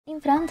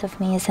In front of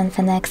me is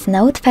INFINIX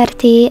Note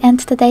 30, and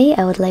today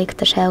I would like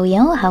to show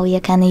you how you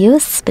can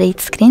use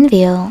split screen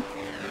view.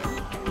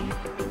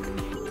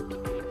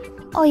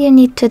 All you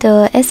need to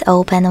do is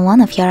open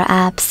one of your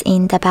apps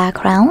in the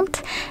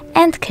background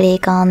and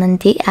click on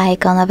the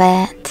icon of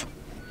it.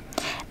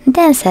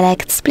 Then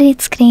select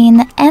split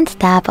screen and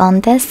tap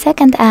on the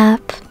second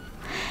app.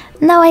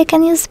 Now I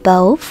can use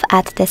both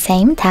at the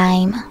same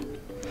time.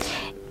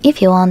 If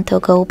you want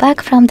to go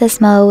back from this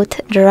mode,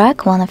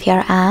 drag one of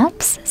your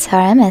apps,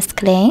 sorry,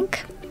 misclick.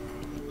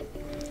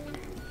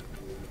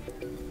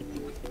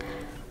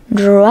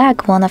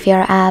 Drag one of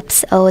your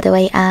apps all the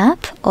way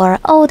up or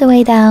all the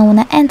way down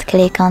and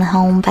click on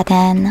Home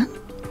button.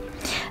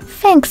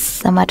 Thanks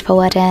so much for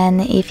watching.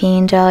 If you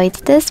enjoyed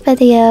this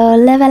video,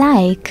 leave a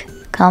like,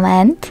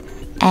 comment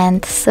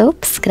and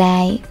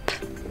subscribe.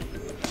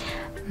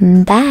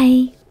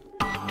 Bye!